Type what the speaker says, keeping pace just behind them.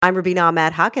I'm Rubina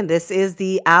Ahmad Haq, and this is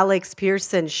the Alex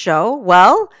Pearson Show.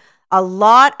 Well, a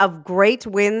lot of great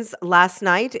wins last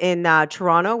night in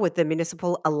Toronto with the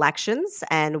municipal elections,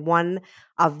 and one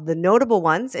of the notable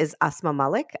ones is Asma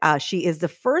Malik. She is the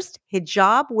first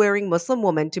hijab-wearing Muslim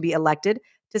woman to be elected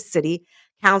to city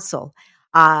council.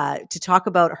 To talk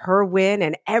about her win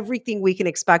and everything we can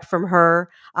expect from her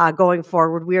going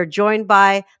forward, we are joined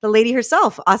by the lady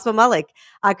herself, Asma Malik.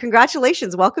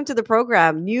 Congratulations. Welcome to the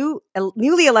program.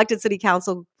 Newly elected city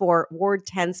council for Ward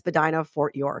 10, Spadina,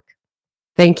 Fort York.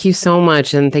 Thank you so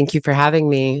much. And thank you for having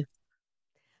me.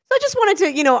 So I just wanted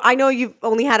to, I know you've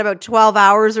only had about 12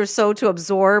 hours or so to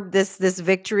absorb this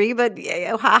victory, but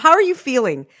how are you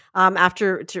feeling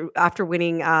after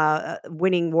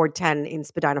winning Ward 10 in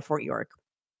Spadina, Fort York?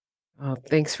 Oh,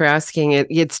 thanks for asking.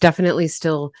 It's definitely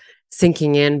still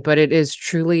sinking in, but it is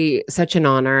truly such an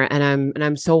honor. And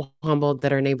I'm so humbled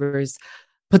that our neighbors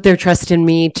put their trust in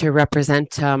me to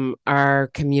represent our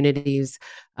communities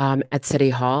at City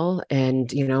Hall.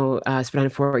 And, Spadina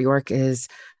Fort York is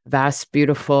vast,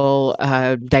 beautiful,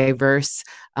 diverse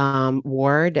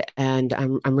ward. And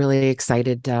I'm really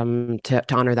excited to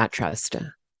honor that trust.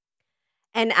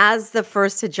 And as the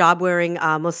first hijab-wearing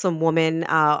Muslim woman,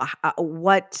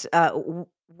 what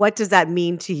does that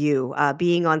mean to you,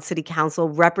 being on city council,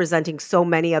 representing so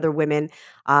many other women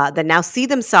that now see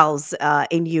themselves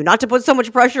in you? Not to put so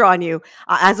much pressure on you.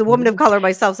 As a woman of color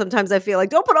myself, sometimes I feel like,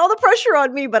 don't put all the pressure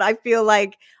on me, but I feel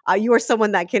like you are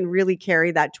someone that can really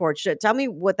carry that torch. Tell me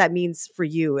what that means for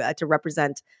you to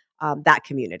represent that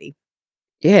community.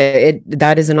 Yeah,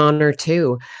 that is an honor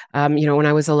too. When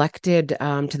I was elected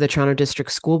to the Toronto District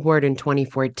School Board in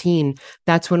 2014,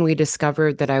 that's when we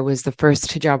discovered that I was the first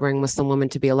hijab-wearing Muslim woman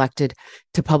to be elected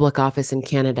to public office in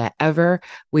Canada ever.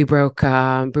 We broke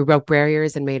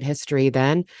barriers and made history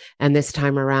then. And this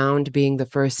time around, being the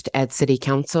first at City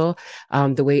Council,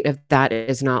 the weight of that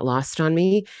is not lost on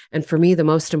me. And for me, the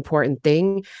most important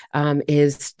thing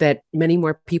is that many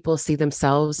more people see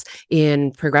themselves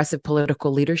in progressive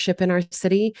political leadership in our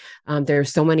city. There are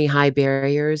so many high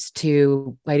barriers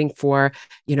to fighting for,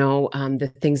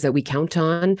 the things that we count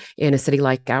on in a city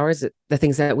like ours, the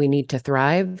things that we need to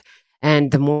thrive.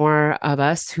 And the more of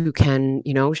us who can,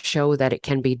 show that it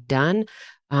can be done,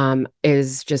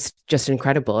 is just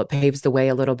incredible. It paves the way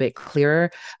a little bit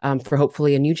clearer for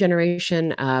hopefully a new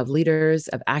generation of leaders,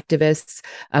 of activists,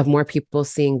 of more people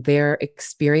seeing their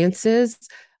experiences,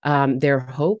 their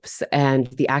hopes, and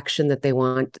the action that they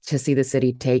want to see the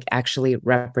city take actually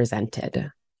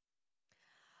represented.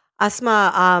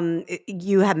 Asma,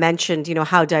 you have mentioned,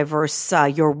 how diverse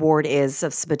your ward is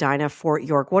of Spadina, Fort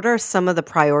York. What are some of the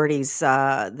priorities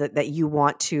that you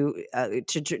want to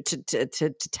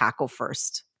tackle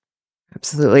first?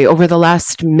 Absolutely. Over the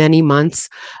last many months,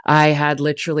 I had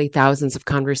literally thousands of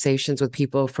conversations with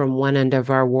people from one end of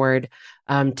our ward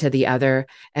to the other.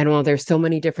 And while there's so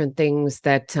many different things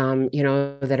that,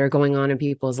 that are going on in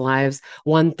people's lives,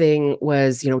 one thing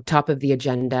was, top of the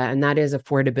agenda, and that is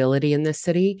affordability in this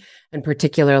city, and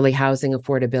particularly housing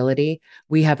affordability.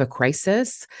 We have a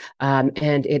crisis,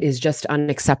 and it is just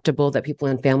unacceptable that people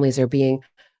and families are being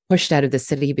pushed out of the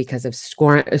city because of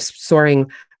soaring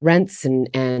rents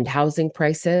and housing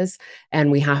prices.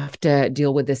 And we have to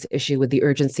deal with this issue with the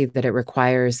urgency that it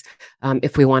requires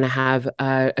if we want to have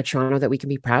a Toronto that we can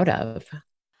be proud of.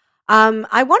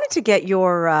 I wanted to get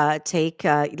your take.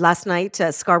 Last night,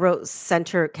 Scarborough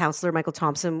Centre Councillor Michael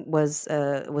Thompson was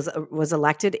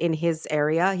elected in his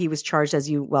area. He was charged, as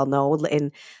you well know,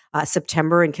 in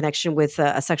September in connection with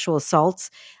a sexual assault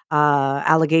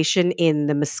allegation in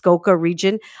the Muskoka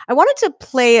region. I wanted to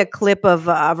play a clip of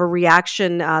a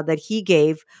reaction that he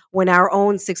gave when our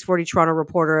own 640 Toronto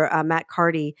reporter, Matt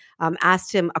Carty,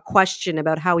 asked him a question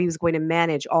about how he was going to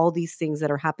manage all these things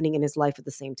that are happening in his life at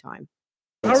the same time.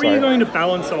 How are you going to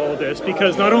balance all of this?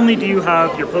 Because not only do you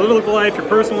have your political life, your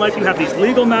personal life, you have these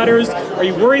legal matters. Are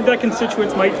you worried that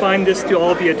constituents might find this to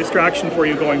all be a distraction for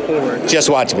you going forward? Just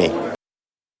watch me.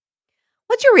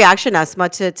 What's your reaction, Asma,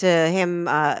 to him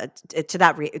to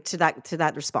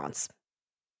that response?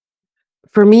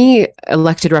 For me,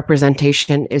 elected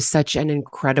representation is such an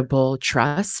incredible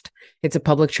trust. It's a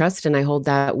public trust, and I hold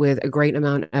that with a great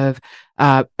amount of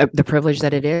the privilege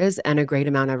that it is and a great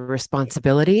amount of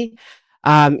responsibility.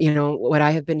 What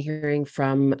I have been hearing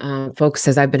from folks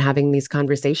as I've been having these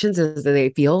conversations is that they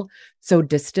feel so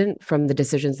distant from the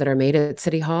decisions that are made at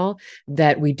City Hall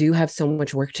that we do have so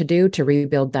much work to do to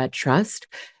rebuild that trust.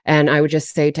 And I would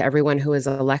just say to everyone who is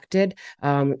elected,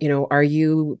 are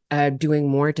you doing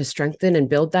more to strengthen and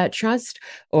build that trust?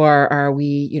 Or are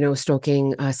we,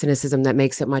 stoking cynicism that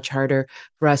makes it much harder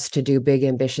for us to do big,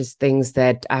 ambitious things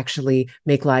that actually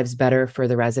make lives better for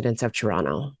the residents of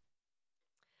Toronto?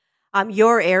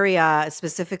 Your area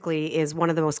specifically is one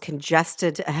of the most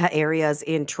congested areas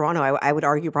in Toronto. I would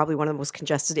argue probably one of the most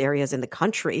congested areas in the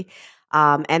country.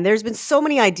 And there's been so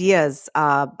many ideas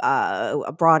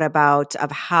brought about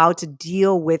of how to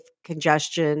deal with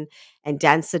congestion and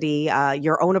density.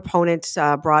 Your own opponent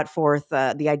brought forth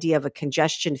the idea of a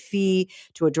congestion fee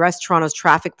to address Toronto's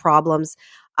traffic problems.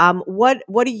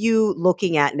 What are you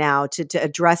looking at now to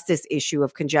address this issue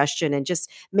of congestion and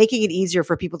just making it easier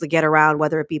for people to get around,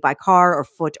 whether it be by car or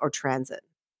foot or transit?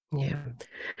 Yeah,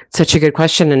 such a good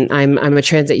question. And I'm a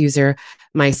transit user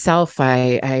myself.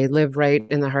 I live right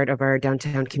in the heart of our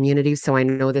downtown community, so I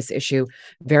know this issue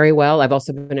very well. I've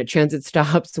also been at transit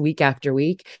stops week after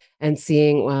week and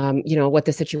seeing, what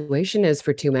the situation is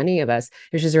for too many of us.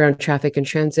 Issues around traffic and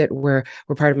transit were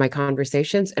part of my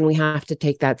conversations, and we have to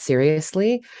take that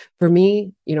seriously. For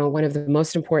me, one of the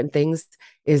most important things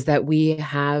is that we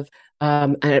have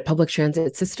a public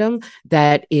transit system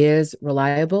that is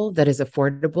reliable, that is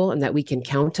affordable, and that we can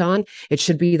count on. It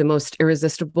should be the most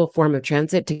irresistible form of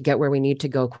transit to get where we need to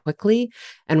go quickly.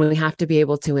 And we have to be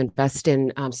able to invest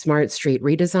in smart street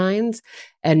redesigns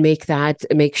and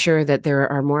make sure that there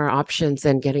are more options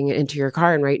than getting into your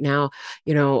car. And right now,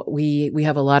 we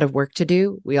have a lot of work to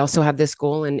do. We also have this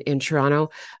goal in Toronto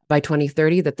by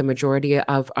 2030 that the majority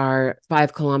of our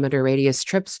 5 kilometer radius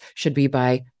trips should be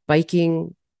by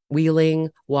biking, wheeling,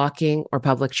 walking, or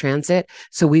public transit.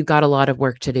 So we've got a lot of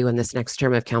work to do in this next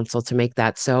term of council to make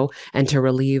that so, and to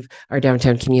relieve our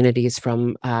downtown communities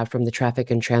from the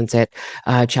traffic and transit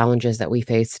challenges that we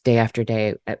face day after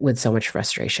day with so much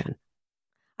frustration.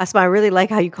 Asma, I really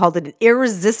like how you called it an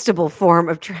irresistible form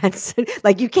of transit.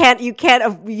 Like you can't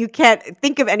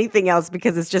think of anything else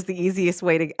because it's just the easiest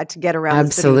way to get around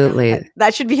the city. Absolutely.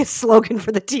 That should be a slogan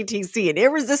for the TTC: an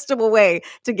irresistible way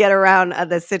to get around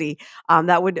the city.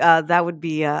 That would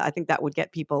be I think that would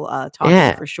get people talking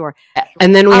Yeah. for sure.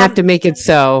 And then we have Um, to make it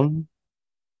so.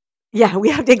 Yeah, we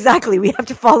have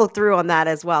to follow through on that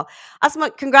as well. Asma,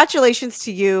 congratulations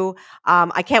to you.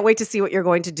 I can't wait to see what you're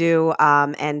going to do.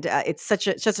 And it's such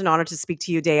an honor to speak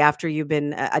to you day after you've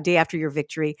been a day after your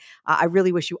victory. I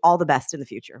really wish you all the best in the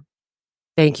future.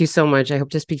 Thank you so much. I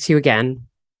hope to speak to you again.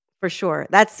 For sure.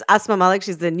 That's Asma Malik.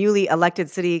 She's the newly elected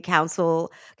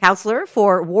councilor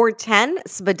for Ward 10,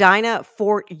 Spadina,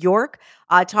 Fort York,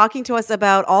 talking to us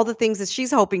about all the things that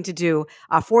she's hoping to do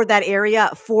for that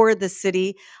area, for the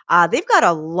city. They've got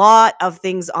a lot of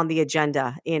things on the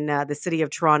agenda in the city of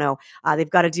Toronto. They've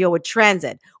got to deal with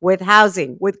transit, with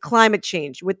housing, with climate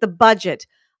change, with the budget.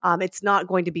 It's not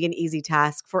going to be an easy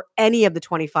task for any of the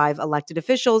 25 elected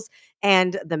officials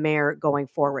and the mayor going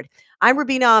forward. I'm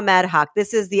Rubina Ahmed Haq.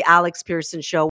 This is the Alex Pearson Show.